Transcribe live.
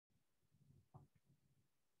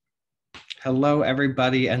Hello,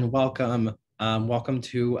 everybody, and welcome. Welcome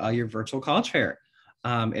to your virtual college fair.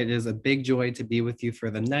 It is a big joy to be with you for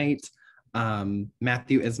the night.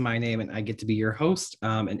 Matthew is my name, and I get to be your host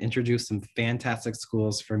and introduce some fantastic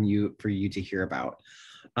schools for you to hear about.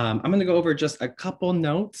 I'm going to go over just a couple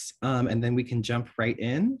notes, and then we can jump right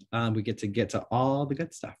in. We get to all the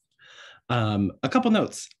good stuff. A couple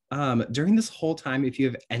notes. During this whole time, if you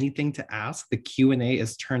have anything to ask, the Q&A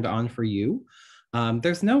is turned on for you.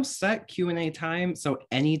 There's no set Q&A time, so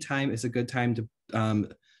any time is a good time to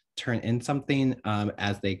turn in something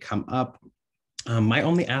as they come up. My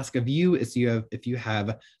only ask of you is if you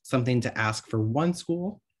have something to ask for one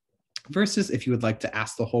school versus if you would like to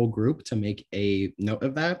ask the whole group to make a note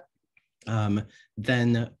of that,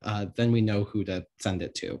 then we know who to send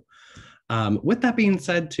it to. With that being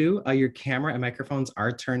said, too, your camera and microphones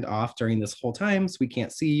are turned off during this whole time, so we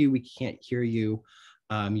can't see you, we can't hear you.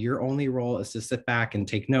 Your only role is to sit back and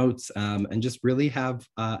take notes and just really have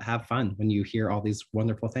fun when you hear all these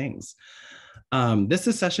wonderful things. This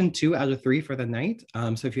is session 2 out of 3 for the night.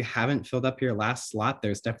 So if you haven't filled up your last slot,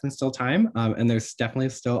 there's definitely still time. And there's definitely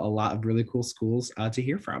still a lot of really cool schools to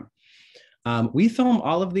hear from. We film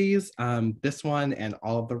all of these, this one and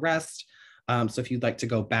all of the rest. So if you'd like to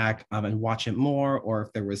go back and watch it more, or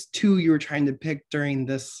if there was 2 you were trying to pick during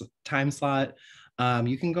this time slot,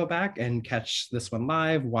 you can go back and catch this one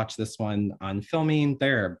live, watch this one on filming.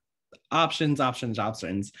 There are options.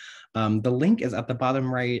 The link is at the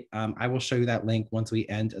bottom right. I will show you that link once we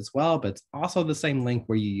end as well, but it's also the same link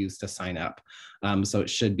where you use to sign up. So it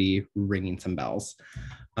should be ringing some bells.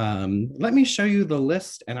 Let me show you the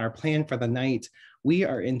list and our plan for the night. We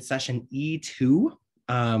are in session E2,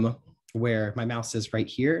 where my mouse is right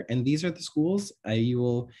here. And these are the schools you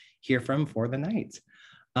will hear from for the night.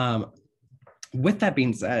 With that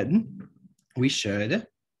being said, we should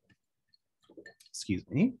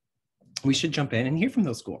jump in and hear from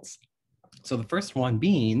those schools. So the first one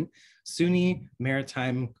being SUNY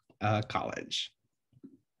Maritime College.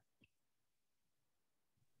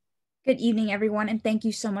 Good evening, everyone, and thank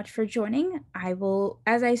you so much for joining.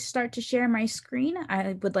 As I start to share my screen,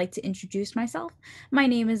 I would like to introduce myself. My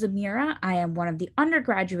name is Amira. I am one of the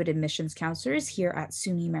undergraduate admissions counselors here at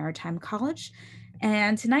SUNY Maritime College.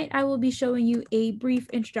 And tonight I will be showing you a brief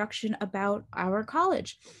introduction about our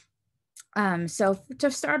college. So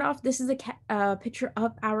to start off, this is a picture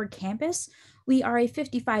of our campus. We are a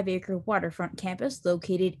 55-acre waterfront campus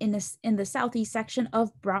located in the southeast section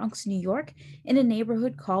of Bronx, New York, in a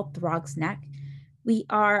neighborhood called Throgs Neck. We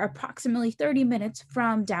are approximately 30 minutes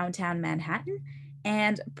from downtown Manhattan,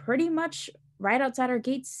 and pretty much right outside our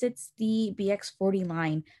gates sits the BX40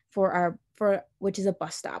 line which is a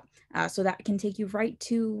bus stop. So that can take you right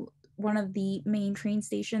to one of the main train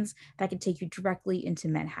stations that can take you directly into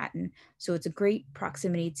Manhattan. So it's a great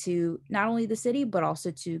proximity to not only the city, but also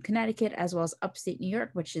to Connecticut, as well as upstate New York,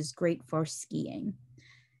 which is great for skiing.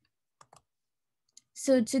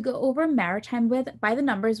 So to go over Maritime by the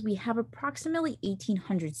numbers, we have approximately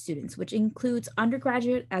 1,800 students, which includes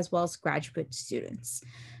undergraduate as well as graduate students.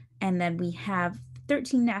 And then we have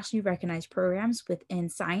 13 nationally recognized programs within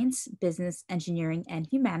science, business, engineering, and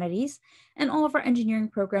humanities. And all of our engineering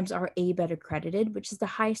programs are ABET accredited, which is the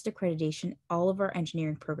highest accreditation all of our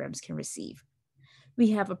engineering programs can receive.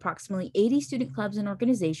 We have approximately 80 student clubs and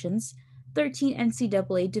organizations, 13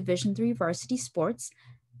 NCAA Division III varsity sports,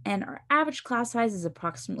 and our average class size is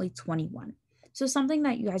approximately 21. So something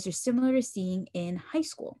that you guys are similar to seeing in high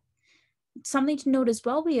school. Something to note as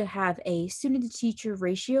well, we have a student-to-teacher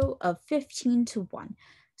ratio of 15:1.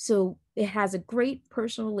 So it has a great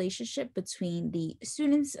personal relationship between the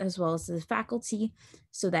students as well as the faculty,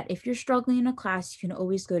 so that if you're struggling in a class, you can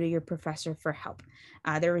always go to your professor for help.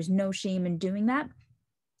 There is no shame in doing that.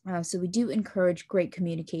 So we do encourage great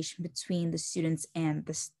communication between the students and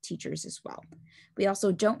the teachers as well. We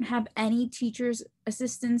also don't have any teachers'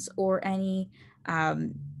 assistants or any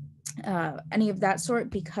of that sort,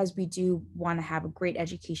 because we do want to have a great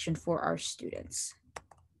education for our students.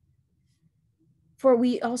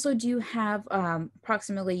 We also do have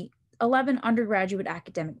approximately 11 undergraduate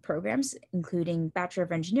academic programs, including Bachelor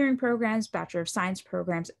of Engineering programs, Bachelor of Science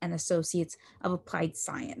programs, and Associates of Applied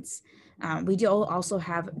Science. We do also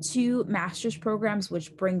have 2 master's programs,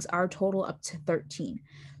 which brings our total up to 13.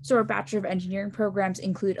 So our Bachelor of Engineering programs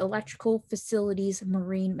include Electrical, Facilities,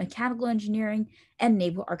 Marine, Mechanical Engineering, and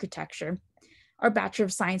Naval Architecture. Our Bachelor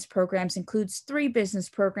of Science programs includes 3 business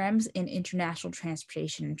programs in International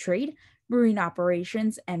Transportation and Trade, Marine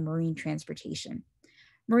Operations, and Marine Transportation.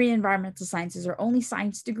 Marine Environmental Science is our only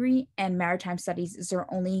science degree, and Maritime Studies is our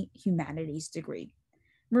only humanities degree.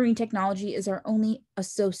 Marine technology is our only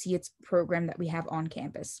associate's program that we have on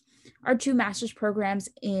campus. Our 2 master's programs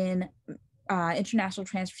in international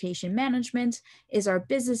transportation management is our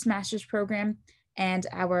business master's program, and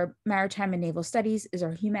our maritime and naval studies is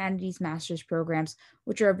our humanities master's programs,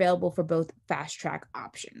 which are available for both fast track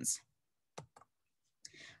options.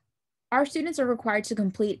 Our students are required to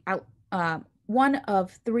complete one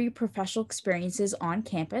of 3 professional experiences on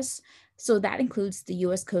campus. So that includes the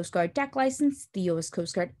U.S. Coast Guard deck license, the U.S.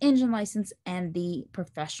 Coast Guard engine license, and the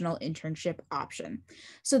professional internship option.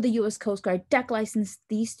 So the U.S. Coast Guard deck license,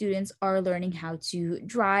 these students are learning how to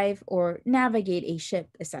drive or navigate a ship,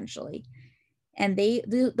 essentially. And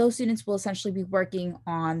those students will essentially be working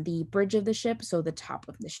on the bridge of the ship, so the top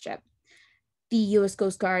of the ship. The U.S.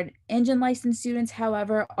 Coast Guard engine license students,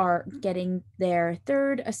 however, are getting their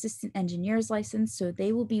 3rd assistant engineer's license. So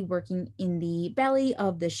they will be working in the belly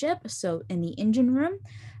of the ship, so in the engine room.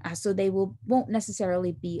 So they won't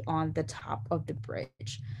necessarily be on the top of the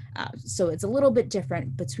bridge. So it's a little bit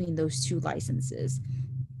different between those 2 licenses.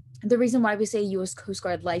 The reason why we say U.S. Coast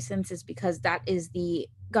Guard license is because that is the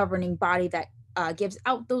governing body that gives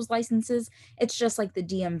out those licenses. It's just like the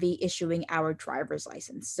DMV issuing our driver's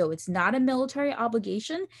license. So it's not a military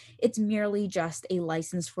obligation. It's merely just a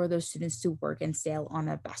license for those students to work and sail on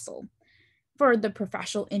a vessel. For the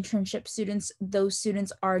professional internship students, those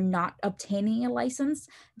students are not obtaining a license.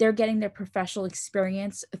 They're getting their professional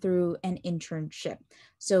experience through an internship.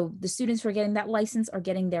 So the students who are getting that license are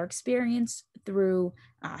getting their experience through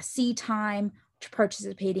sea time,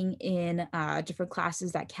 participating in different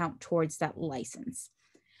classes that count towards that license.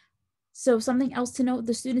 So something else to note,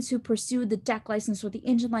 the students who pursue the deck license or the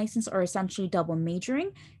engine license are essentially double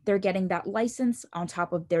majoring. They're getting that license on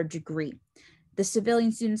top of their degree. The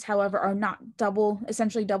civilian students, however, are not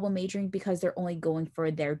essentially double majoring because they're only going for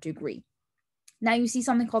their degree. Now you see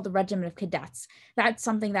something called the Regiment of Cadets. That's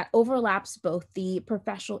something that overlaps both the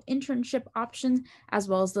professional internship option as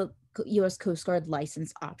well as the U.S. Coast Guard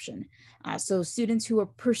license option. So students who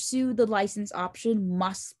pursue the license option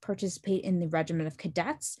must participate in the Regiment of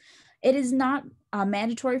Cadets. It is not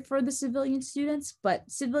mandatory for the civilian students, but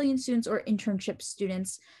civilian students or internship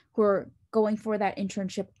students who are going for that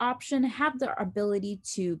internship option have the ability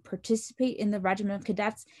to participate in the Regiment of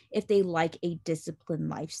Cadets if they like a disciplined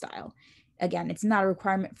lifestyle. Again, it's not a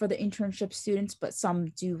requirement for the internship students, but some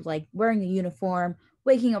do like wearing a uniform,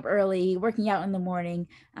 waking up early, working out in the morning.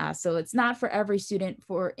 So it's not for every student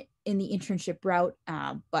in the internship route,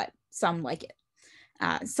 but some like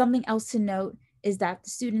it. Something else to note is that the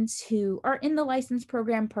students who are in the license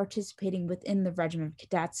program participating within the Regiment of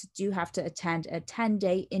Cadets do have to attend a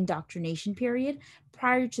 10-day indoctrination period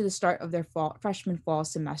prior to the start of their freshman fall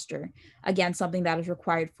semester. Again, something that is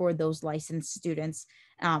required for those licensed students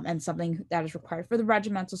and something that is required for the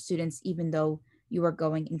regimental students, even though you are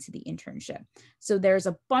going into the internship. So there's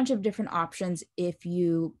a bunch of different options if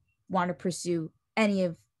you want to pursue any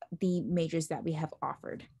of the majors that we have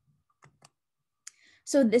offered.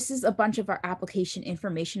 So this is a bunch of our application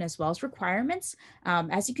information as well as requirements.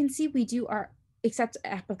 As you can see, we do accept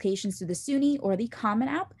applications through the SUNY or the Common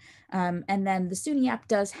App. And then the SUNY app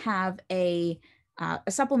does have a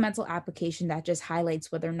supplemental application that just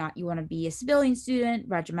highlights whether or not you want to be a civilian student,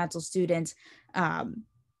 regimental student,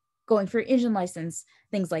 going for your engine license,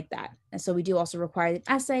 things like that. And so we do also require an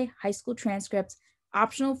essay, high school transcript,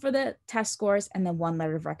 optional for the test scores, and then 1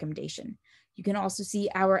 letter of recommendation. You can also see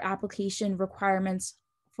our application requirements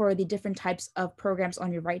for the different types of programs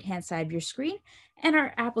on your right-hand side of your screen, and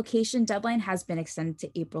our application deadline has been extended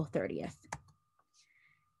to April 30th.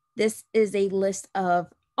 This is a list of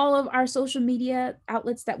all of our social media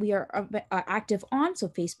outlets that we are active on, so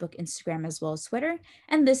Facebook, Instagram, as well as Twitter,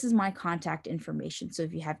 and this is my contact information. So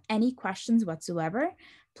if you have any questions whatsoever,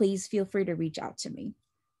 please feel free to reach out to me.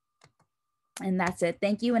 And that's it.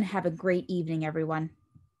 Thank you and have a great evening, everyone.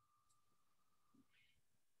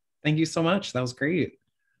 Thank you so much. That was great.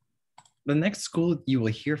 The next school you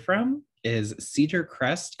will hear from is Cedar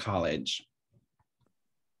Crest College.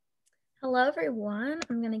 Hello, everyone.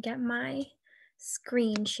 I'm going to get my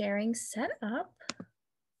screen sharing set up.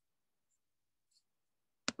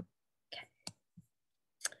 Okay.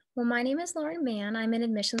 Well, my name is Lauren Mann. I'm an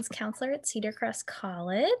admissions counselor at Cedar Crest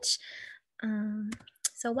College.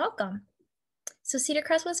 So welcome. So Cedar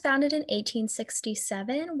Crest was founded in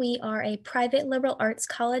 1867. We are a private liberal arts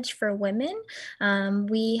college for women.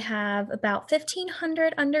 We have about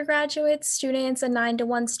 1,500 undergraduate students, a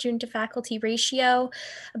 9-to-1 student to faculty ratio,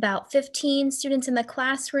 about 15 students in the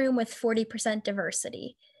classroom with 40%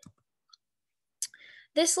 diversity.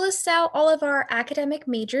 This lists out all of our academic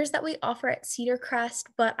majors that we offer at Cedar Crest,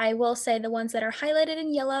 but I will say the ones that are highlighted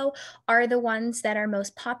in yellow are the ones that are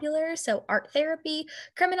most popular. So art therapy,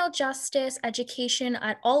 criminal justice, education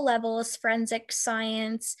at all levels, forensic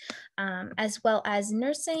science, as well as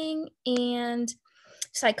nursing and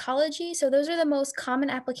psychology. So those are the most common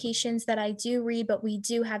applications that I do read, but we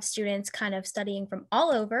do have students kind of studying from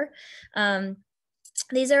all over.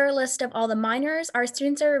 These are a list of all the minors. Our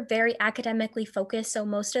students are very academically focused, so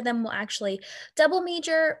most of them will actually double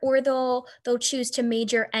major, or they'll choose to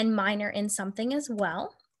major and minor in something as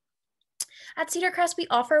well. At Cedar Crest, we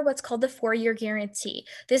offer what's called the 4-year guarantee.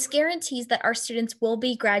 This guarantees that our students will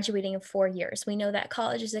be graduating in 4 years. We know that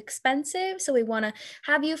college is expensive, so we want to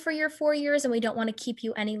have you for your 4 years, and we don't want to keep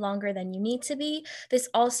you any longer than you need to be. This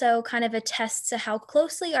also kind of attests to how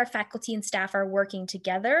closely our faculty and staff are working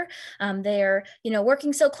together. They're,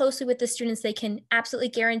 working so closely with the students, they can absolutely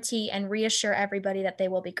guarantee and reassure everybody that they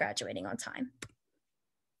will be graduating on time.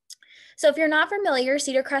 So if you're not familiar,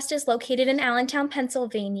 Cedar Crest is located in Allentown,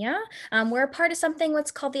 Pennsylvania. We're a part of something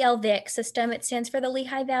what's called the LVIC system. It stands for the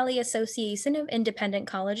Lehigh Valley Association of Independent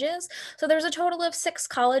Colleges. So there's a total of 6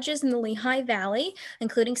 colleges in the Lehigh Valley,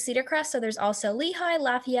 including Cedar Crest. So there's also Lehigh,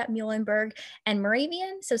 Lafayette, Muhlenberg, and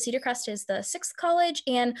Moravian. So Cedar Crest is the 6th college,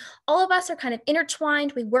 and all of us are kind of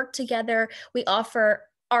intertwined. We work together. We offer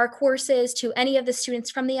our courses to any of the students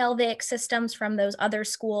from the LVIC systems from those other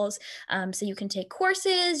schools. So you can take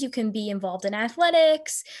courses, you can be involved in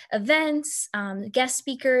athletics, events, guest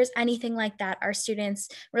speakers, anything like that. Our students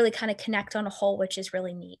really kind of connect on a whole, which is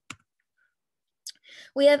really neat.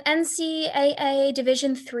 We have NCAA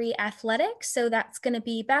Division III athletics, so that's going to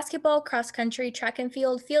be basketball, cross country, track and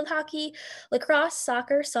field, field hockey, lacrosse,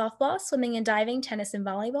 soccer, softball, swimming and diving, tennis and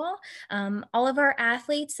volleyball. All of our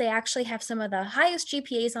athletes, they actually have some of the highest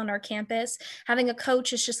GPAs on our campus. Having a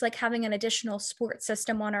coach is just like having an additional sports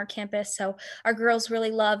system on our campus, so our girls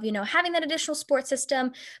really love, having that additional sports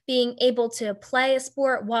system, being able to play a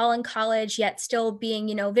sport while in college, yet still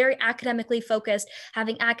being, very academically focused,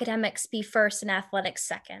 having academics be first and athletics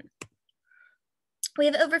second. We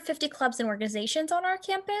have over 50 clubs and organizations on our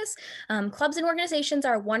campus. Clubs and organizations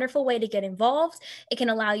are a wonderful way to get involved. It can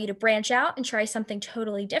allow you to branch out and try something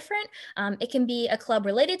totally different. It can be a club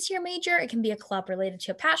related to your major, it can be a club related to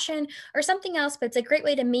your passion or something else, but it's a great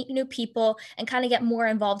way to meet new people and kind of get more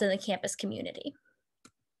involved in the campus community.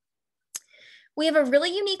 We have a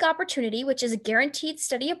really unique opportunity, which is a guaranteed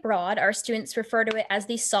study abroad. Our students refer to it as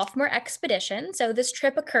the sophomore expedition. So this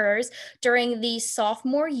trip occurs during the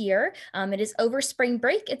sophomore year. It is over spring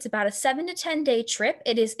break. It's about a 7 to 10 day trip.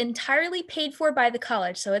 It is entirely paid for by the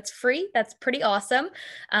college, so it's free. That's pretty awesome.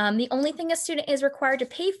 The only thing a student is required to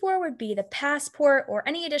pay for would be the passport or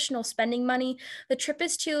any additional spending money. The trip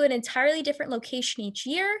is to an entirely different location each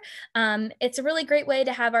year. It's a really great way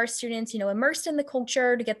to have our students, immersed in the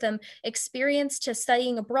culture, to get them experience to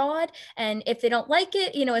studying abroad. And if they don't like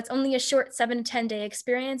it, it's only a short 7 to 10 day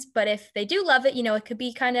experience. But if they do love it, it could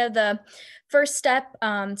be kind of the first step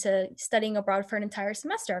to studying abroad for an entire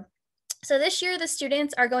semester. So this year, the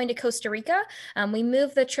students are going to Costa Rica. We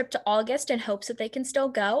moved the trip to August in hopes that they can still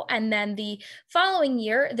go. And then the following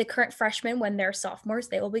year, the current freshmen, when they're sophomores,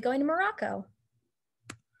 they will be going to Morocco.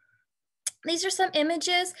 These are some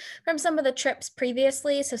images from some of the trips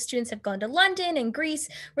previously. So students have gone to London and Greece,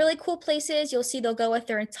 really cool places. You'll see they'll go with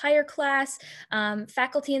their entire class.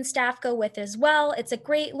 Faculty and staff go with as well. It's a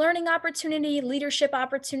great learning opportunity, leadership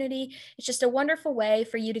opportunity. It's just a wonderful way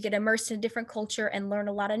for you to get immersed in a different culture and learn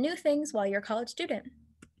a lot of new things while you're a college student.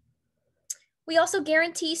 We also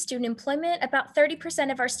guarantee student employment. About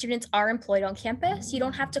 30% of our students are employed on campus. You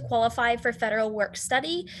don't have to qualify for federal work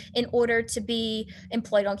study in order to be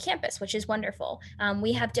employed on campus, which is wonderful.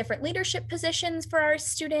 We have different leadership positions for our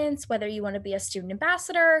students, whether you want to be a student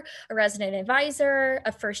ambassador, a resident advisor,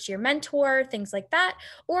 a first-year mentor, things like that,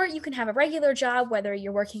 or you can have a regular job, whether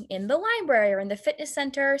you're working in the library or in the fitness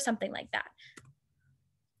center, something like that.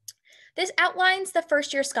 This outlines the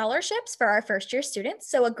first-year scholarships for our first-year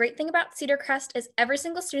students. So a great thing about Cedar Crest is every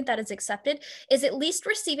single student that is accepted is at least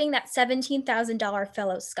receiving that $17,000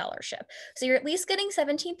 Fellows Scholarship. So you're at least getting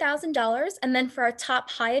 $17,000, and then for our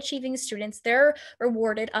top high-achieving students, they're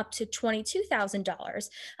rewarded up to $22,000.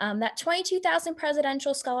 That $22,000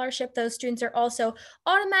 Presidential Scholarship, those students are also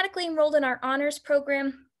automatically enrolled in our honors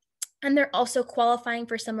program, and they're also qualifying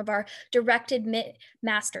for some of our direct admit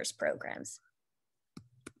master's programs.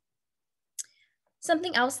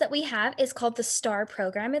 Something else that we have is called the STAR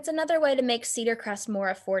program. It's another way to make Cedar Crest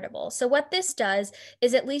more affordable. So what this does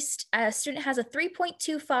is at least a student has a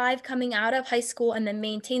 3.25 coming out of high school and then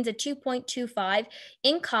maintains a 2.25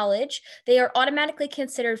 in college. They are automatically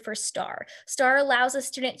considered for STAR. STAR allows a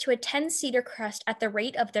student to attend Cedar Crest at the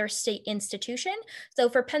rate of their state institution. So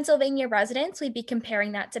for Pennsylvania residents, we'd be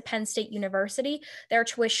comparing that to Penn State University. Their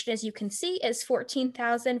tuition, as you can see, is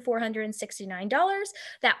 $14,469.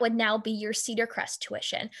 That would now be your Cedar Crest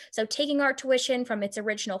tuition. So taking our tuition from its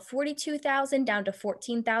original $42,000 down to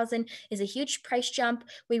 $14,000 is a huge price jump.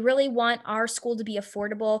 We really want our school to be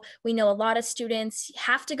affordable. We know a lot of students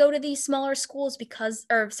have to go to these smaller schools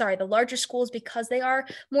the larger schools because they are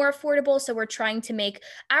more affordable. So we're trying to make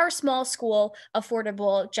our small school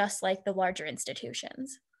affordable just like the larger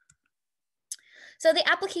institutions. So the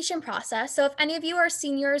application process. So if any of you are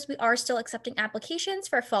seniors, we are still accepting applications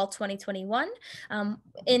for fall 2021.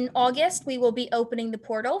 In August, we will be opening the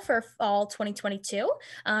portal for fall 2022.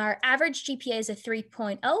 Our average GPA is a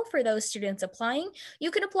 3.0 for those students applying.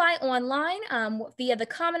 You can apply online via the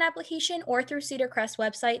common application or through Cedar Crest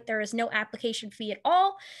website. There is no application fee at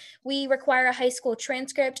all. We require a high school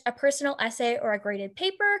transcript, a personal essay or a graded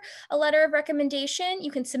paper, a letter of recommendation.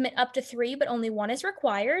 You can submit up to 3, but only 1 is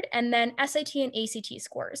required, and then SAT and ACT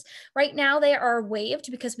scores. Right now they are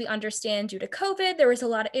waived because we understand due to COVID, there was a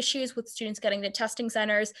lot of issues with students getting to testing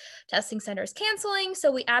centers canceling.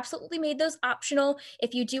 So we absolutely made those optional.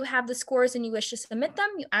 If you do have the scores and you wish to submit them,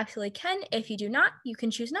 you absolutely can. If you do not, you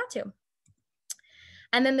can choose not to.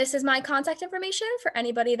 And then this is my contact information for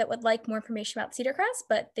anybody that would like more information about Cedar Crest,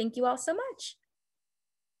 but thank you all so much.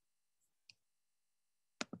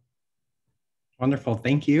 Wonderful,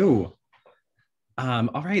 thank you.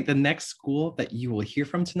 All right, the next school that you will hear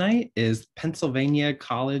from tonight is Pennsylvania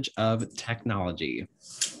College of Technology.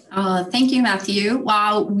 Thank you, Matthew.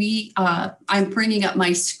 While I'm bringing up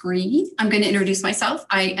my screen, I'm going to introduce myself.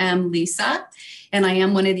 I am Lisa, and I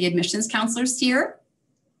am one of the admissions counselors here.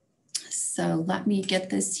 So let me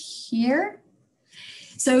get this here.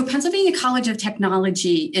 So Pennsylvania College of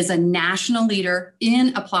Technology is a national leader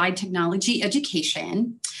in applied technology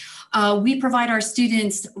education. We provide our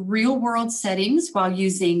students real-world settings while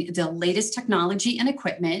using the latest technology and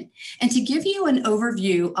equipment. And to give you an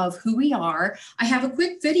overview of who we are, I have a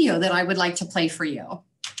quick video that I would like to play for you.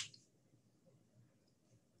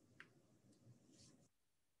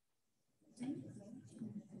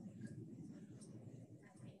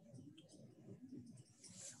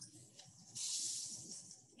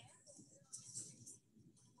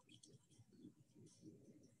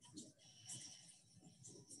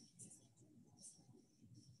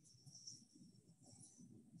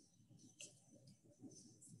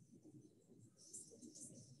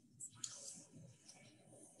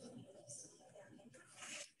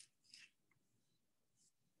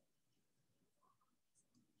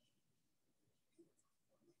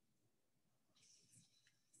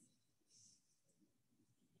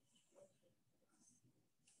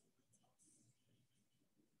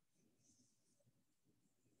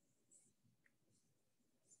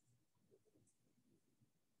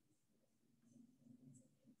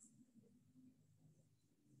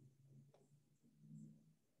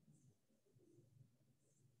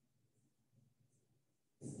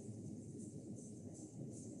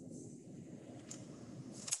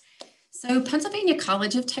 So Pennsylvania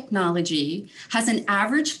College of Technology has an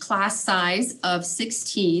average class size of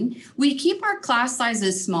 16. We keep our class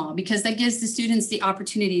sizes small because that gives the students the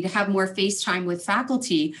opportunity to have more face time with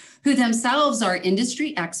faculty who themselves are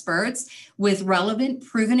industry experts with relevant,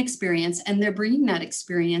 proven experience, and they're bringing that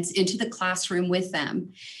experience into the classroom with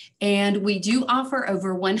them. And we do offer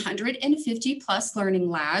over 150 plus learning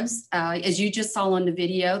labs. As you just saw on the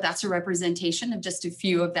video, that's a representation of just a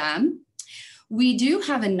few of them. We do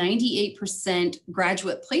have a 98%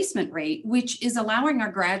 graduate placement rate, which is allowing our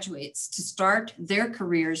graduates to start their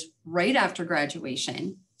careers right after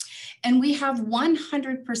graduation. And we have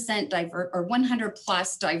 100% diverse or 100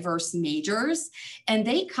 plus diverse majors, and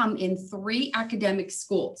they come in 3 academic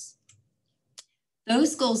schools. Those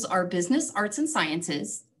schools are business, arts and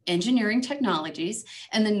sciences, engineering technologies,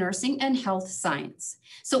 and the nursing and health science.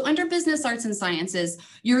 So under business, arts and sciences,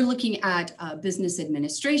 you're looking at business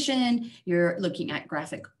administration, you're looking at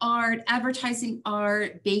graphic art, advertising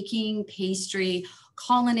art, baking, pastry,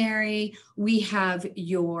 culinary. We have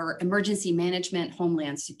your emergency management,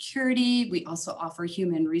 homeland security. We also offer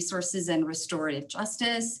human resources and restorative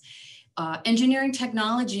justice. Engineering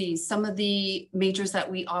technologies, some of the majors that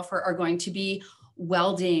we offer are going to be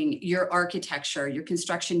welding, your architecture, your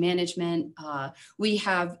construction management. We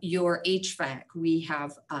have your HVAC, we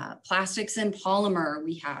have plastics and polymer,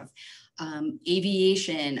 we have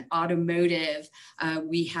aviation, automotive,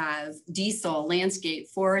 we have diesel, landscape,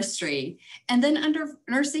 forestry. And then under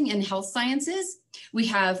nursing and health sciences, we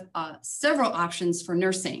have several options for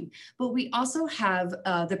nursing, but we also have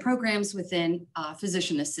the programs within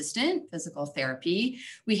physician assistant, physical therapy.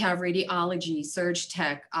 We have radiology, surge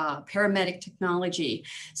tech, paramedic technology.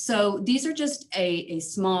 So these are just a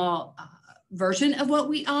small version of what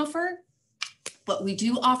we offer. But we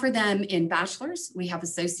do offer them in bachelor's, we have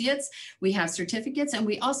associates, we have certificates, and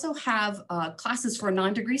we also have classes for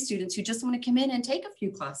non-degree students who just want to come in and take a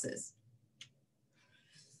few classes.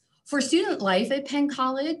 For student life at Penn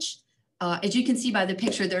College, as you can see by the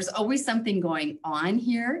picture, there's always something going on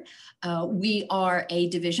here. We are a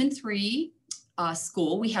Division III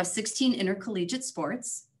school. We have 16 intercollegiate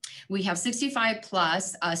sports. We have 65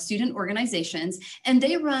 plus student organizations, and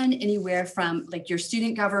they run anywhere from like your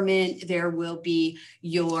student government, there will be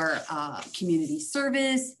your community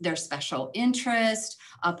service, their special interest,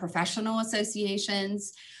 professional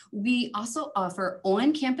associations. We also offer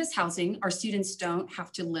on-campus housing. Our students don't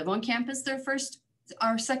have to live on campus their first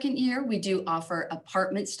or second year. We do offer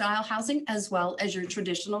apartment style housing as well as your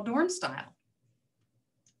traditional dorm style.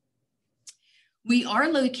 We are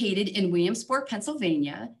located in Williamsport,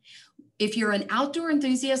 Pennsylvania. If you're an outdoor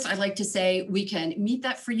enthusiast, I'd like to say we can meet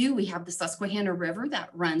that for you. We have the Susquehanna River that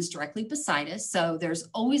runs directly beside us. So there's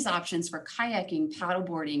always options for kayaking,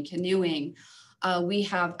 paddleboarding, canoeing. We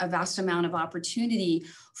have a vast amount of opportunity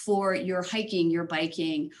for your hiking, your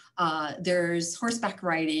biking. There's horseback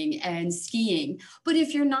riding and skiing. But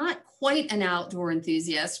if you're not quite an outdoor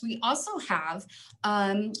enthusiast, we also have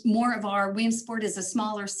more of our, Williamsport is a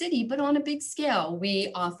smaller city, but on a big scale.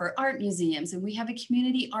 We offer art museums, and we have a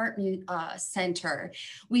community art center.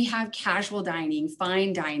 We have casual dining,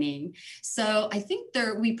 fine dining. So I think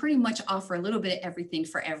we pretty much offer a little bit of everything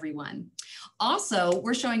for everyone. Also,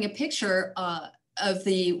 we're showing a picture of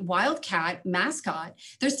the Wildcat mascot.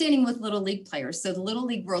 They're standing with Little League players. So the Little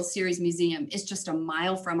League World Series Museum is just a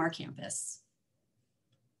mile from our campus.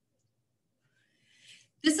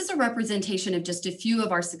 This is a representation of just a few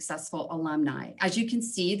of our successful alumni. As you can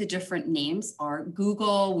see, the different names are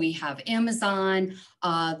Google, we have Amazon,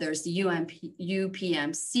 there's the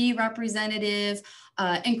UPMC representative,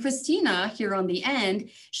 and Christina here on the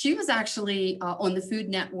end, she was actually on the Food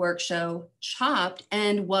Network show Chopped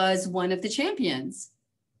and was one of the champions.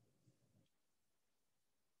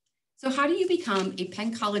 So how do you become a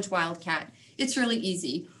Penn College Wildcat? It's really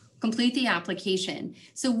easy. Complete the application.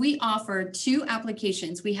 So we offer 2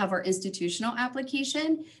 applications. We have our institutional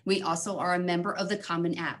application. We also are a member of the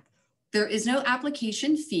Common App. There is no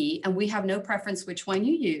application fee, and we have no preference which one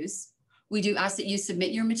you use. We do ask that you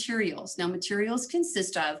submit your materials. Now, materials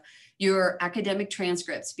consist of your academic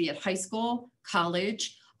transcripts, be it high school,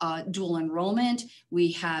 college, dual enrollment.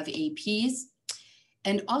 We have APs,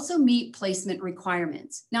 and also meet placement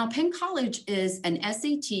requirements. Now, Penn College is an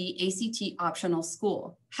SAT, ACT optional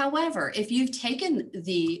school. However, if you've taken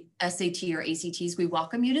the SAT or ACTs, we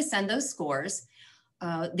welcome you to send those scores.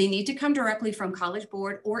 They need to come directly from College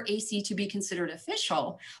Board or AC to be considered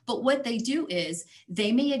official. But what they do is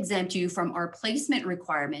they may exempt you from our placement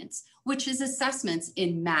requirements, which is assessments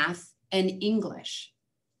in math and English.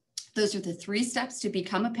 Those are the 3 steps to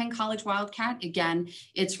become a Penn College Wildcat. Again,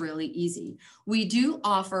 it's really easy. We do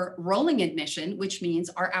offer rolling admission, which means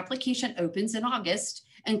our application opens in August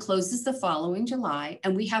and closes the following July,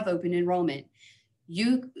 and we have open enrollment.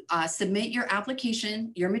 You submit your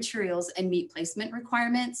application, your materials, and meet placement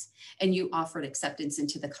requirements, and you offer acceptance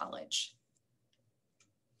into the college.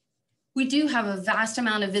 We do have a vast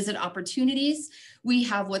amount of visit opportunities. We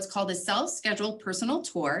have what's called a self-scheduled personal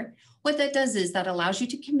tour. What that does is that allows you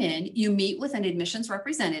to come in, you meet with an admissions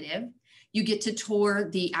representative, you get to tour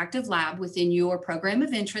the active lab within your program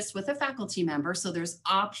of interest with a faculty member, so there's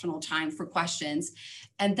optional time for questions.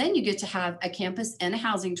 And then you get to have a campus and a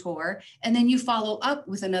housing tour, and then you follow up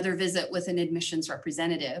with another visit with an admissions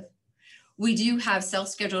representative. We do have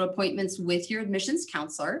self-scheduled appointments with your admissions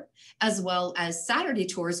counselor, as well as Saturday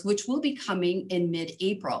tours, which will be coming in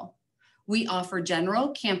mid-April. We offer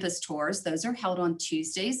general campus tours. Those are held on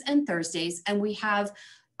Tuesdays and Thursdays, and we have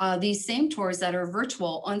these same tours that are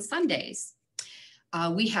virtual on Sundays.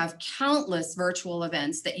 We have countless virtual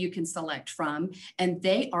events that you can select from, and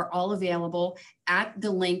they are all available at the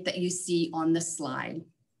link that you see on the slide.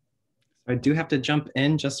 I do have to jump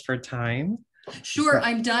in just for time. Sure,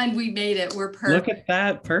 I'm done. We made it. We're perfect. Look at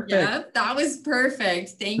that. Perfect. Yeah, that was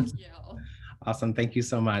perfect. Thank you. Awesome. Thank you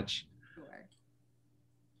so much.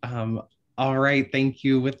 Sure. All right. Thank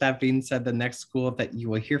you. With that being said, the next school that you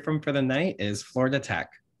will hear from for the night is Florida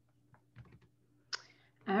Tech.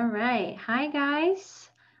 All right. Hi, guys.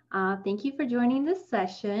 Thank you for joining this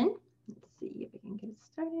session. Let's see if I can get it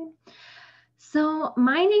started. So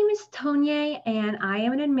my name is Tonya, and I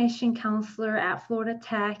am an admission counselor at Florida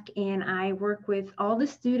Tech, and I work with all the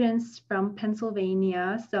students from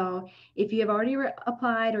Pennsylvania. So if you have already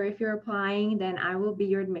applied or if you're applying, then I will be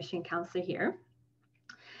your admission counselor here.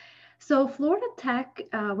 So Florida Tech,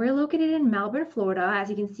 we're located in Melbourne, Florida. As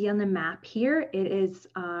you can see on the map here, it is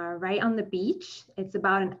right on the beach. It's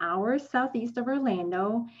about an hour southeast of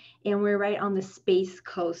Orlando, and we're right on the space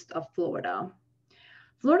coast of Florida.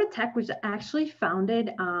 Florida Tech was actually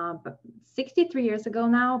founded 63 years ago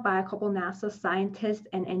now by a couple NASA scientists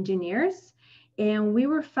and engineers. And we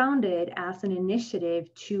were founded as an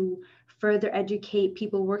initiative to further educate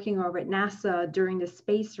people working over at NASA during the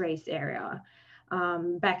space race era.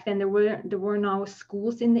 Back then, there were no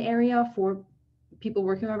schools in the area for people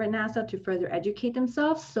working over at NASA to further educate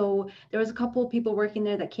themselves. So there was a couple of people working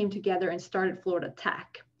there that came together and started Florida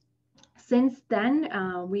Tech. Since then,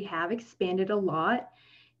 we have expanded a lot.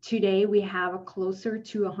 Today, we have closer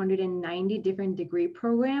to 190 different degree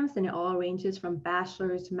programs, and it all ranges from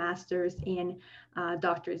bachelor's, master's, and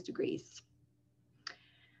doctorate degrees.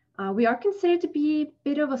 We are considered to be a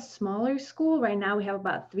bit of a smaller school. Right now, we have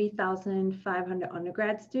about 3,500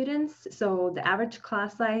 undergrad students. So the average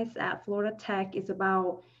class size at Florida Tech is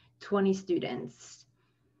about 20 students.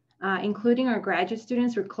 Including our graduate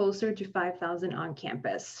students, we're closer to 5,000 on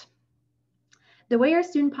campus. The way our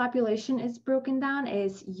student population is broken down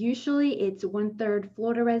is usually it's 1/3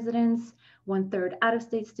 Florida residents, 1/3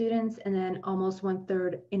 out-of-state students, and then almost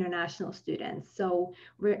 1/3 international students. So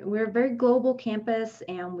we're a very global campus,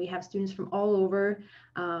 and we have students from all over.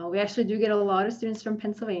 We actually do get a lot of students from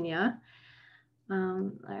Pennsylvania.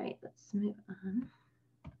 All right, let's move on.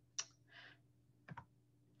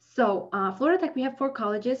 So Florida Tech, we have 4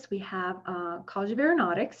 colleges. We have College of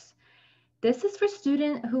Aeronautics. This is for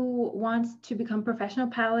students who want to become professional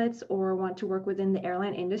pilots or want to work within the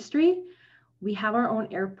airline industry. We have our own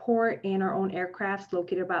airport and our own aircrafts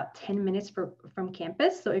located about 10 minutes from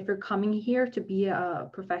campus. So if you're coming here to be a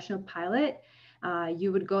professional pilot,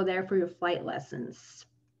 you would go there for your flight lessons.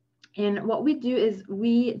 And what we do is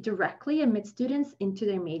we directly admit students into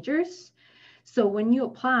their majors. So when you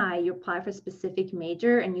apply for a specific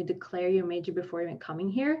major and you declare your major before even coming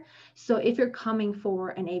here. So if you're coming for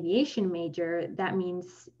an aviation major, that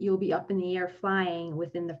means you'll be up in the air flying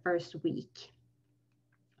within the first week.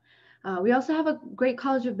 We also have a great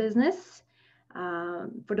College of Business.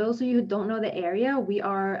 For those of you who don't know the area, we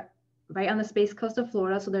are right on the space coast of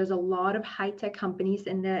Florida. So there's a lot of high-tech companies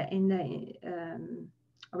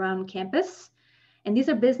around campus. And these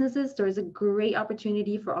are businesses. There is a great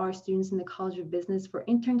opportunity for our students in the College of Business for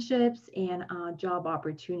internships and job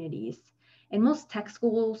opportunities. And most tech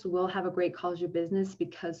schools will have a great College of Business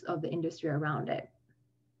because of the industry around it.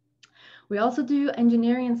 We also do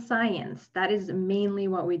engineering and science. That is mainly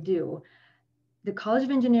what we do. The College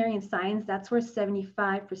of Engineering and Science, that's where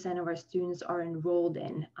 75% of our students are enrolled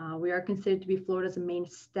in. We are considered to be Florida's main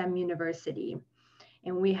STEM university.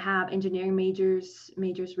 And we have engineering majors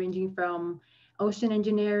ranging from ocean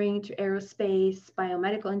engineering to aerospace,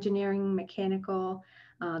 biomedical engineering, mechanical,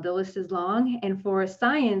 the list is long. And for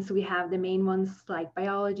science, we have the main ones like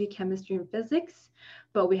biology, chemistry, and physics,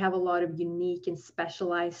 but we have a lot of unique and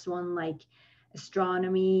specialized ones like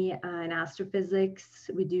astronomy and astrophysics.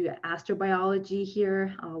 We do astrobiology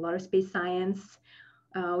here, a lot of space science.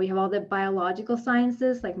 We have all the biological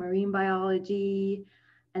sciences like marine biology,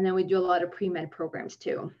 and then we do a lot of pre-med programs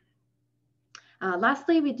too.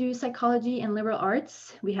 Lastly, we do psychology and liberal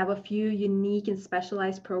arts. We have a few unique and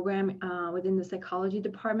specialized programs within the psychology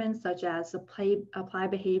department, such as applied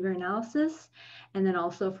behavior analysis, and then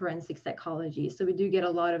also forensic psychology. So we do get a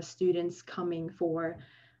lot of students coming for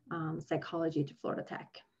psychology to Florida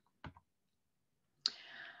Tech.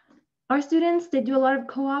 Our students, they do a lot of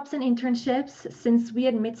co-ops and internships. Since we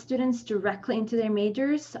admit students directly into their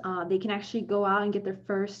majors, they can actually go out and get their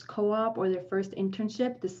first co-op or their first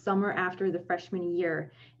internship the summer after the freshman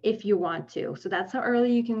year, if you want to. So that's how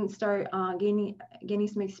early you can start gaining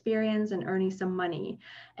some experience and earning some money.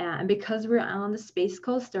 And because we're on the Space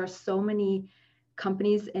Coast, there are so many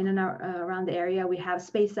companies in and around the area. We have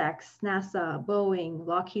SpaceX, NASA, Boeing,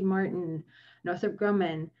 Lockheed Martin, Northrop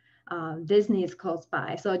Grumman, Disney is close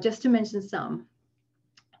by. So just to mention some.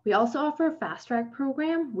 We also offer a fast track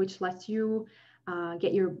program, which lets you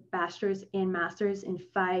get your bachelor's and master's in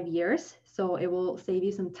 5 years. So it will save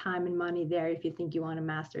you some time and money there if you think you want a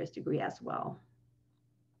master's degree as well.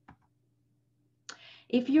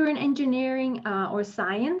 If you're in engineering or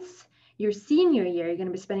science, Your senior year, you're going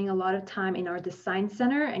to be spending a lot of time in our design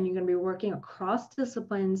center, and you're going to be working across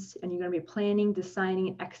disciplines, and you're going to be planning, designing,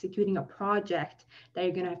 and executing a project that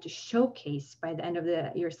you're going to have to showcase by the end of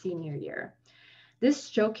your senior year. This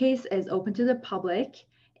showcase is open to the public,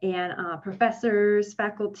 and professors,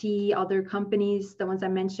 faculty, other companies, the ones I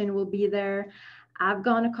mentioned, will be there. I've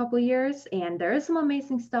gone a couple of years, and there is some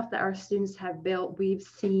amazing stuff that our students have built. We've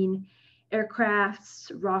seen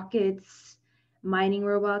aircrafts, rockets, mining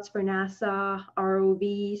robots for NASA,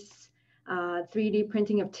 ROVs, 3D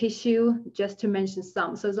printing of tissue, just to mention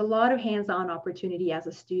some. So there's a lot of hands-on opportunity as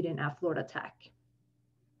a student at Florida Tech.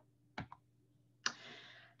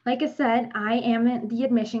 Like I said, I am the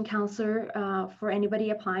admission counselor for anybody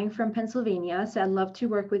applying from Pennsylvania. So I'd love to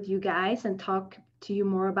work with you guys and talk to you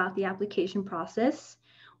more about the application process.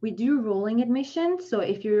 We do rolling admission. So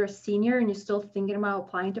if you're a senior and you're still thinking about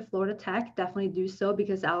applying to Florida Tech, definitely do so,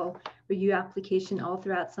 because I'll review application all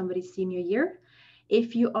throughout somebody's senior year.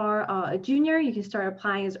 If you are a junior, you can start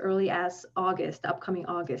applying as early as August, upcoming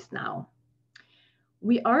August now.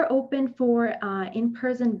 We are open for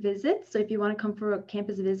in-person visits. So if you want to come for a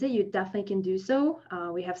campus visit, you definitely can do so.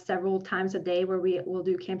 We have several times a day where we will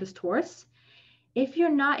do campus tours. If you're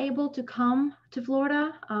not able to come to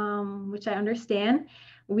Florida, which I understand,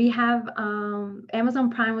 we have Amazon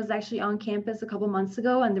Prime was actually on campus a couple months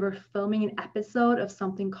ago, and they were filming an episode of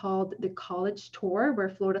something called the College Tour, where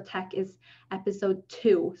Florida Tech is episode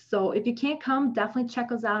 2. So if you can't come, definitely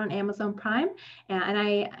check us out on Amazon Prime, and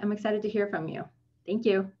I am excited to hear from you. Thank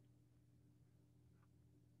you.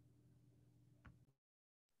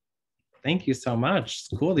 Thank you so much.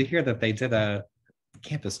 It's cool to hear that they did a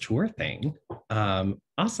campus tour thing.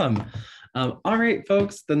 Awesome. All right,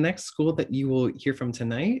 folks, the next school that you will hear from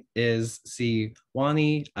tonight is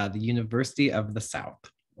Sewanee, the University of the South.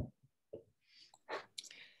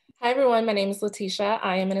 Hi everyone, my name is Letitia.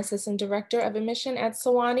 I am an assistant director of admission at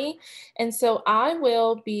Sewanee. And so I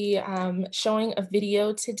will be showing a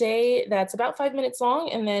video today that's about 5 minutes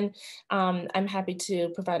long, and then I'm happy to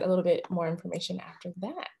provide a little bit more information after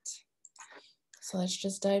that. So let's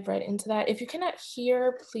just dive right into that. If you cannot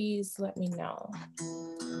hear, please let me know.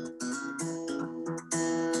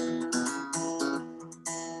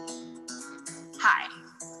 Hi,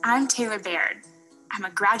 I'm Taylor Baird. I'm a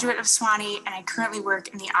graduate of Sewanee, and I currently work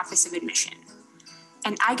in the Office of Admission.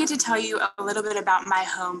 And I get to tell you a little bit about my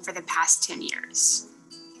home for the past 10 years.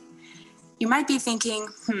 You might be thinking,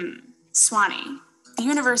 Sewanee, the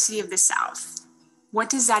University of the South. What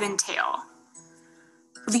does that entail?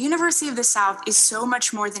 Well, the University of the South is so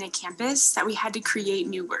much more than a campus that we had to create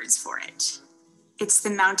new words for it. It's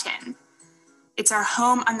the mountain. It's our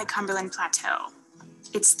home on the Cumberland Plateau.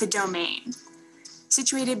 It's the domain,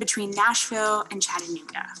 situated between Nashville and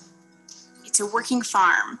Chattanooga. It's a working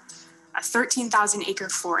farm, a 13,000-acre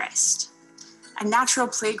forest, a natural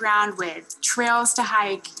playground with trails to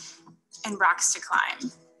hike and rocks to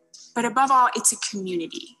climb. But above all, it's a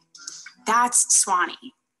community. That's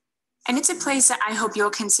Sewanee. And it's a place that I hope you'll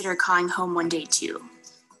consider calling home one day too.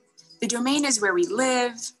 The domain is where we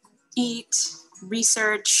live, eat,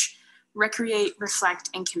 research, recreate, reflect,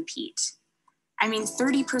 and compete. I mean,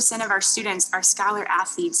 30% of our students are scholar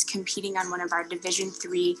athletes competing on one of our Division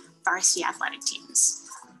III varsity athletic teams.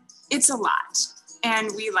 It's a lot, and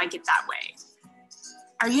we like it that way.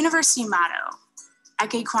 Our university motto,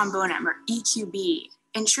 Ecce Quam Bonum, or EQB,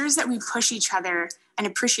 ensures that we push each other and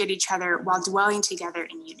appreciate each other while dwelling together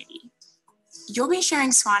in unity. You'll be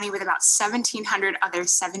sharing Sewanee with about 1,700 other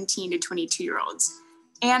 17 to 22-year-olds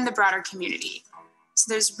and the broader community.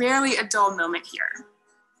 So there's rarely a dull moment here.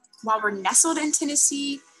 While we're nestled in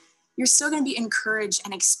Tennessee, you're still going to be encouraged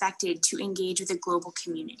and expected to engage with the global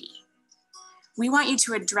community. We want you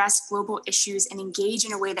to address global issues and engage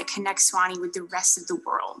in a way that connects Sewanee with the rest of the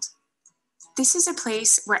world. This is a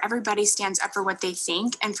place where everybody stands up for what they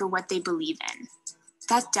think and for what they believe in.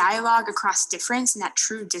 That dialogue across difference and that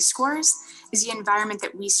true discourse is the environment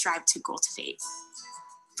that we strive to cultivate.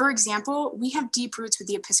 For example, we have deep roots with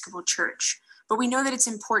the Episcopal Church, but we know that it's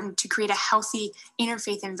important to create a healthy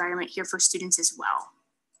interfaith environment here for students as well.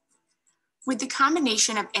 With the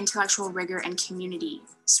combination of intellectual rigor and community,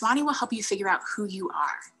 Sewanee will help you figure out who you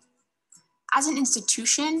are. As an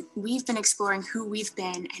institution, we've been exploring who we've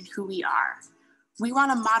been and who we are. We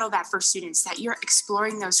want to model that for students, that you're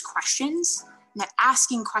exploring those questions, and that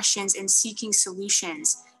asking questions and seeking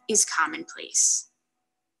solutions is commonplace.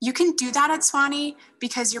 You can do that at Sewanee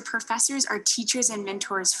because your professors are teachers and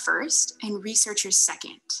mentors first and researchers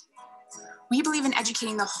second. We believe in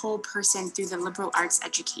educating the whole person through the liberal arts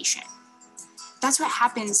education. That's what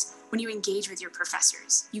happens when you engage with your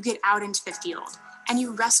professors. You get out into the field and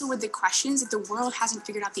you wrestle with the questions that the world hasn't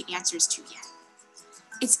figured out the answers to yet.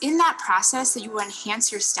 It's in that process that you will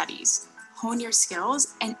enhance your studies, hone your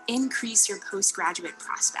skills, and increase your postgraduate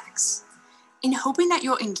prospects. In hoping that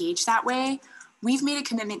you'll engage that way, we've made a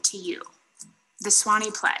commitment to you, the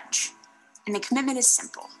Sewanee Pledge. And the commitment is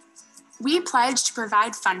simple. We pledge to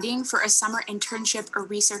provide funding for a summer internship or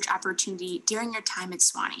research opportunity during your time at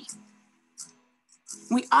Sewanee.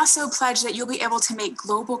 We also pledge that you'll be able to make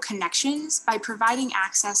global connections by providing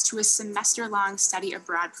access to a semester-long study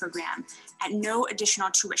abroad program at no additional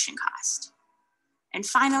tuition cost. And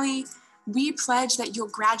finally, we pledge that you'll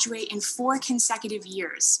graduate in 4 consecutive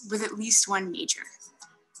years with at least one major.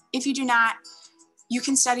 If you do not, you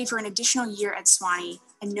can study for an additional year at Sewanee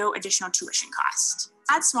and no additional tuition cost.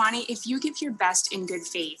 At Sewanee, if you give your best in good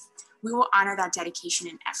faith, we will honor that dedication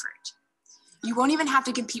and effort. You won't even have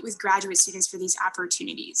to compete with graduate students for these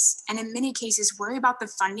opportunities, and in many cases, worry about the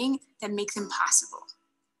funding that make them possible.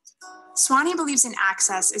 Sewanee believes in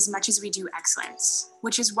access as much as we do excellence,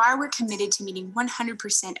 which is why we're committed to meeting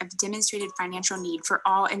 100% of demonstrated financial need for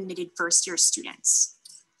all admitted first-year students.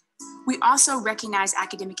 We also recognize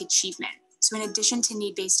academic achievement, so in addition to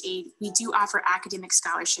need-based aid, we do offer academic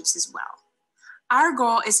scholarships as well. Our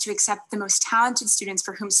goal is to accept the most talented students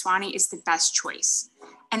for whom Sewanee is the best choice,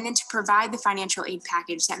 and then to provide the financial aid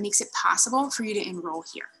package that makes it possible for you to enroll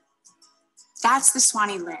here. That's the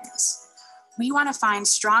Sewanee lens. We want to find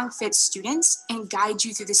strong fit students and guide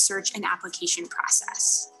you through the search and application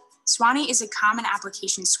process. Sewanee is a common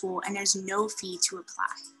application school and there's no fee to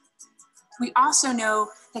apply. We also know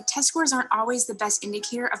that test scores aren't always the best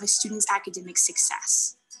indicator of a student's academic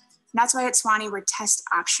success. And that's why at Sewanee we're test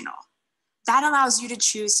optional. That allows you to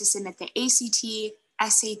choose to submit the ACT,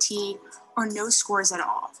 SAT, or no scores at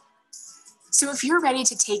all. So if you're ready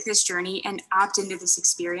to take this journey and opt into this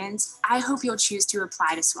experience, I hope you'll choose to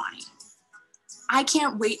apply to Sewanee. I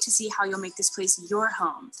can't wait to see how you'll make this place your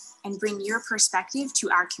home and bring your perspective to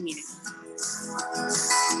our community.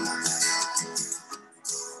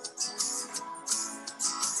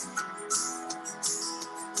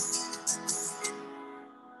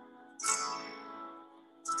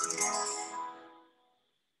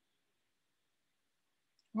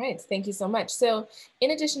 Right, thank you so much. So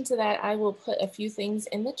in addition to that, I will put a few things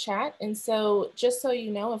in the chat. And so just so you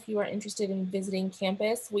know, if you are interested in visiting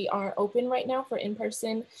campus, we are open right now for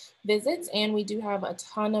in-person visits, and we do have a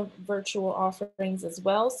ton of virtual offerings as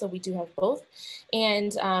well. So we do have both.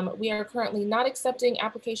 And we are currently not accepting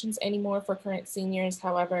applications anymore for current seniors.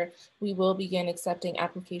 However, we will begin accepting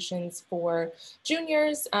applications for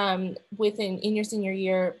juniors in your senior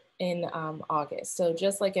year in August. So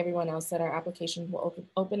just like everyone else said, our application will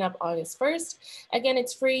open up August 1st. Again,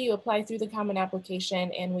 it's free. You apply through the Common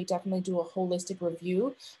Application, and we definitely do a holistic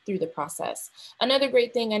review through the process. Another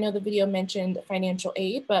great thing, I know the video mentioned financial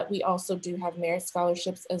aid, but we also do have merit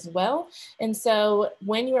scholarships as well. And so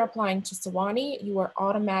when you are applying to Sewanee, you are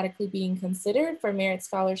automatically being considered for merit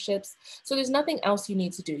scholarships. So there's nothing else you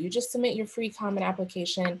need to do. You just submit your free Common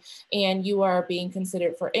Application, and you are being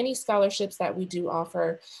considered for any scholarships that we do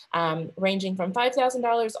offer, ranging from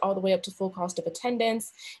 $5,000 all the way up to full cost of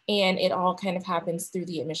attendance. And it all kind of happens through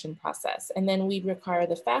the admission process. And then we require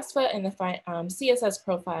the FAFSA and the CSS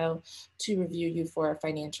profile to review you for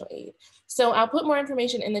financial aid. So I'll put more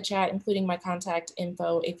information in the chat, including my contact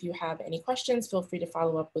info. If you have any questions, feel free to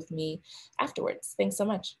follow up with me afterwards. Thanks so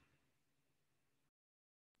much.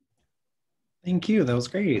 Thank you, that was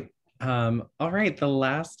great. All right, the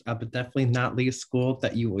last, but definitely not least school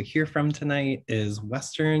that you will hear from tonight is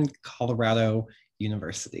Western Colorado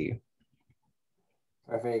University.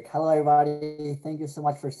 Perfect. Hello, everybody. Thank you so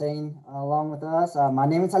much for staying along with us. My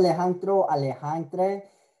name is Alejandre.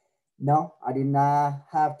 No, I do not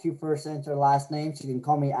have 2 first and last names. You can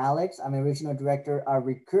call me Alex. I'm a regional director of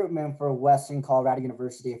recruitment for Western Colorado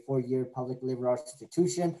University, a 4-year public liberal arts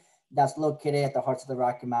institution that's located at the heart of the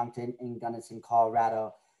Rocky Mountain in Gunnison,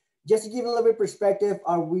 Colorado. Just to give a little bit of perspective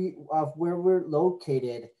of where we're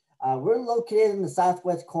located in the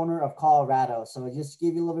southwest corner of Colorado. So just to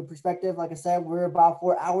give you a little bit of perspective, like I said, we're about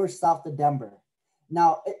 4 hours south of Denver.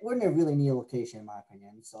 Now, we're in a really neat location, in my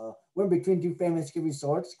opinion. So we're in between 2 famous ski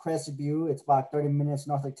resorts, Crest and Butte. It's about 30 minutes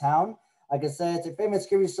north of town. Like I said, it's a famous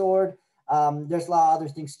ski resort. There's a lot of other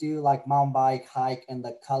things to do, like mountain bike, hike, and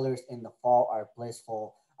the colors in the fall are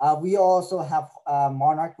blissful. We also have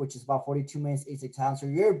Monarch, which is about 42 minutes east of town. So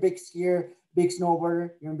you're a big skier, big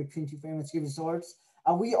snowboarder. You're in between 2 famous ski resorts.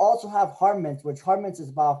 We also have Hartman's, which Hartman's is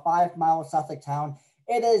about 5 miles south of town.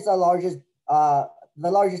 It is the largest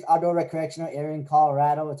outdoor recreational area in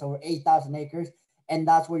Colorado. It's over 8,000 acres, and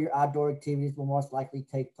that's where your outdoor activities will most likely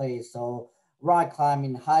take place. So rock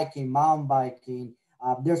climbing, hiking, mountain biking,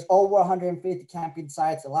 There's over 150 camping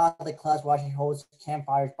sites. A lot of the clubs will actually host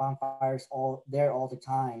campfires, bonfires all the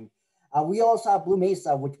time. We also have Blue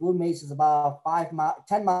Mesa, which Blue Mesa is about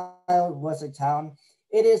 10 miles west of town.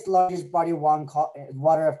 It is the largest body of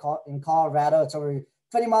water in Colorado. It's over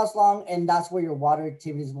 20 miles long, and that's where your water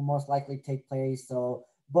activities will most likely take place. So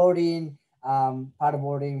boating,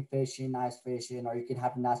 paddleboarding, fishing, ice fishing, or you can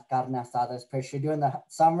have carne asada, especially during the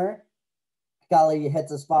summer. Cali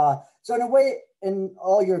hits a spot. So in a way, in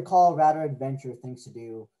all your Colorado adventure things to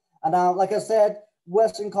do. And like I said,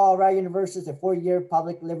 Western Colorado University is a 4-year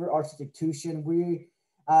public liberal arts institution. We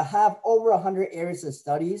have over 100 areas of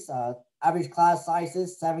studies. Average class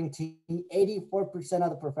sizes 17. 84% of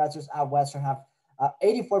the professors at Western have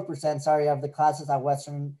 84% of the classes at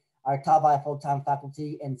Western are taught by full-time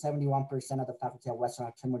faculty, and 71% of the faculty at Western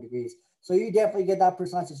have 10 more degrees. So you definitely get that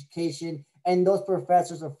personalized education, and those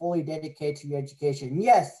professors are fully dedicated to your education.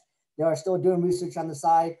 Yes, they are still doing research on the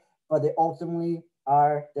side, but they ultimately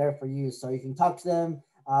are there for you. So you can talk to them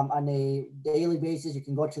on a daily basis. You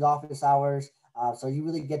can go to the office hours. So you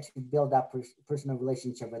really get to build that personal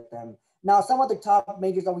relationship with them. Now, some of the top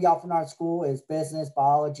majors that we offer in our school is business,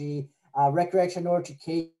 biology, recreational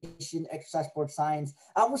education, exercise, sports science.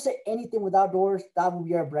 I would say anything with outdoors, that would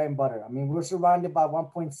be our bread and butter. I mean, we're surrounded by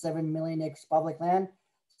 1.7 million acres public land.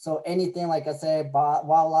 So anything, like I said,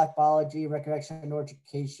 wildlife biology, recreational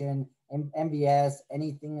education, MBS,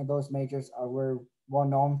 anything of those majors we're well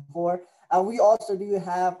known for. We also do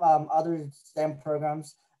have other STEM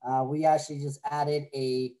programs. We actually just added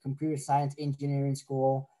a computer science engineering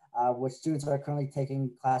school, which students are currently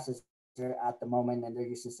taking classes there at the moment, and they're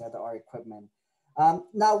using state-of-the-art equipment.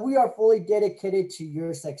 Now, we are fully dedicated to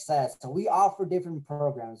your success. So we offer different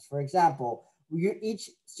programs. For example, each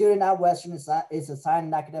student at Western is assigned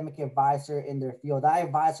an academic advisor in their field. That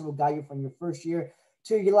advisor will guide you from your first year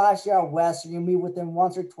to your last year at Western. You meet with them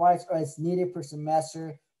once or twice or as needed per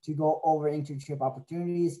semester to go over internship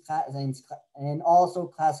opportunities and also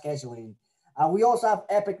class scheduling. We also have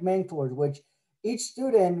Epic Mentors, which each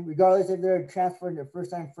student, regardless if they're transferring their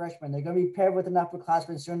first-time freshman, they're going to be paired with an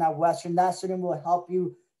upperclassman student at Western. That student will help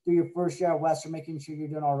you through your first year at Western, making sure you're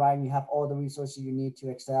doing all right and you have all the resources you need to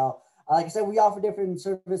excel. Like I said, we offer different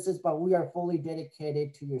services, but we are fully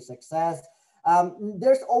dedicated to your success.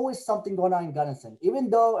 There's always something going on in Gunnison, even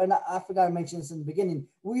though, and I forgot to mention this in the beginning,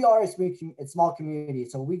 we are a small community.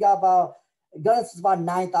 So we got Gunnison is about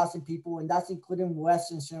 9,000 people, and that's including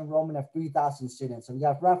Western student enrollment of 3,000 students. So we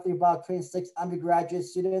have roughly about 26 undergraduate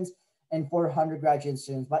students and 400 graduate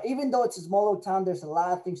students. But even though it's a small little town, there's a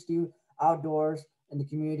lot of things to do outdoors in the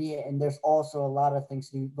community, and there's also a lot of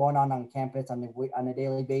things going on campus on a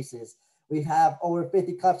daily basis. We have over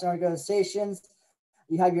 50 clubs and organizations.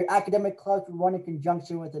 You have your academic clubs we run in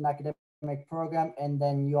conjunction with an academic program, and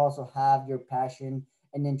then you also have your passion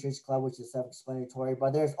and interest club, which is self-explanatory,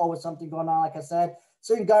 but there's always something going on. Like I said,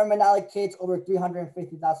 certain government allocates over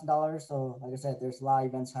 $350,000. So like I said, there's a lot of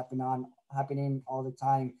events happening all the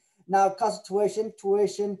time. Now, cost of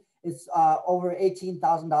tuition is over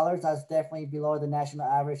 $18,000. That's definitely below the national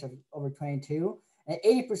average of over 22. And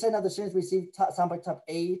 80% of the students receive some type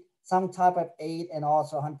of aid, and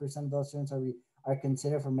also 100% of those students are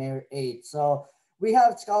considered for merit aid. So we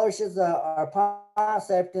have scholarships that are upon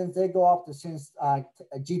acceptance, they go up to students'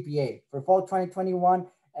 GPA for fall 2021.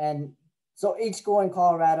 And so each school in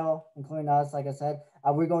Colorado, including us, like I said,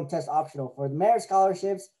 we're going to test optional. For the merit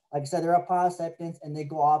scholarships, like I said, they're upon acceptance and they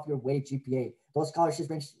go off your weighted GPA. Those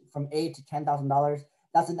scholarships range from $8,000 to $10,000.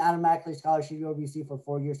 That's an automatically scholarship you'll receive for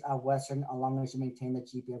 4 years at Western, as long as you maintain the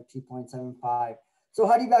GPA of 2.75. So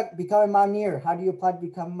how do you become a Mountaineer? How do you apply to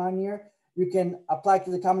become a Mountaineer? You can apply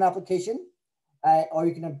to the common application, or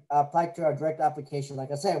you can apply to our direct application. Like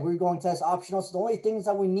I said, we're going to test optional. So the only things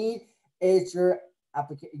that we need is your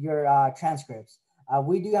transcripts.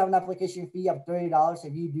 We do have an application fee of $30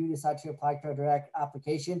 if you do decide to apply to our direct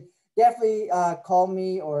application. Definitely call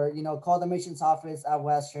me, or call the admissions office at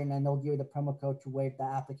Western, and they'll give you the promo code to waive the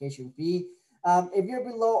application fee. If you're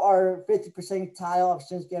below our 50 percentile of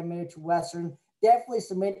students get admitted to Western, definitely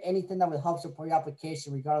submit anything that will help support your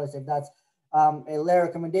application, regardless if that's a letter of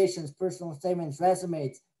recommendations, personal statements,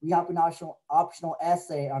 resumes. We have an optional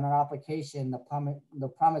essay on our application, the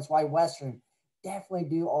promise why Western. Definitely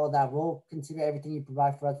do all of that. We'll consider everything you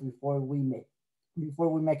provide for us before we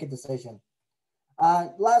make a decision.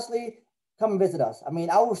 Lastly, come and visit us. I mean,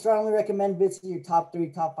 I would strongly recommend visiting your top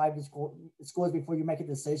 3, top 5 schools before you make a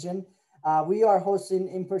decision. We are hosting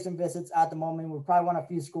in-person visits at the moment. We're probably one of a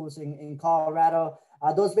few schools in Colorado.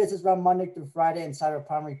 Those visits run Monday through Friday inside our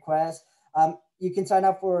primary Crest. You can sign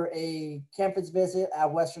up for a campus visit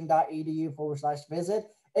at western.edu/visit.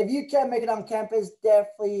 If you can't make it on campus,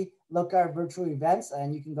 definitely look at our virtual events,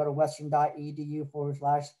 and you can go to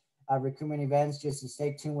western.edu/recruitment events just to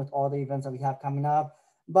stay tuned with all the events that we have coming up.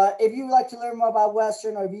 But if you'd like to learn more about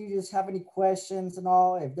Western, or if you just have any questions and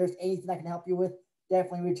all, if there's anything I can help you with,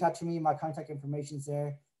 definitely reach out to me. My contact information is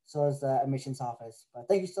there, so is the admissions office. But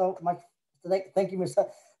thank you so much. Thank you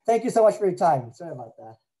so much for your time. Sorry about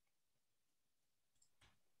that.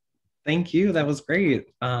 Thank you. That was great.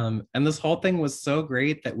 And this whole thing was so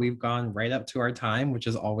great that we've gone right up to our time, which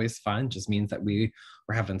is always fun. Just means that we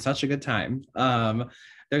were having such a good time.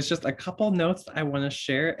 There's just a couple notes I want to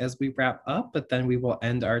share as we wrap up, but then we will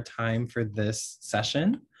end our time for this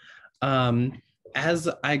session. As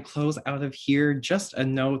I close out of here, just a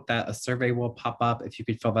note that a survey will pop up. If you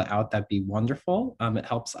could fill that out, that'd be wonderful. It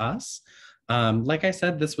helps us. Like I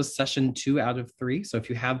said, this was session 2 out of 3. So if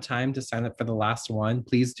you have time to sign up for the last one,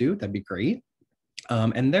 please do. That'd be great.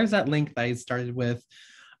 And there's that link that I started with.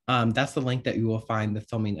 That's the link that you will find the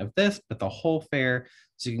filming of this, but the whole fair,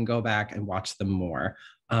 so you can go back and watch them more.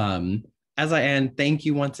 As I end, thank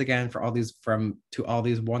you once again for all these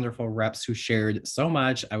wonderful reps who shared so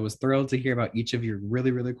much. I was thrilled to hear about each of your really,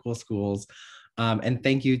 really cool schools. And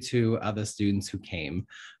thank you to the students who came.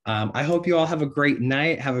 I hope you all have a great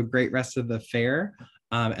night, have a great rest of the fair,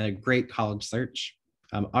 and a great college search.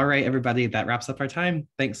 All right, everybody, that wraps up our time.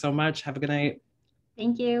 Thanks so much. Have a good night.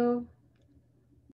 Thank you.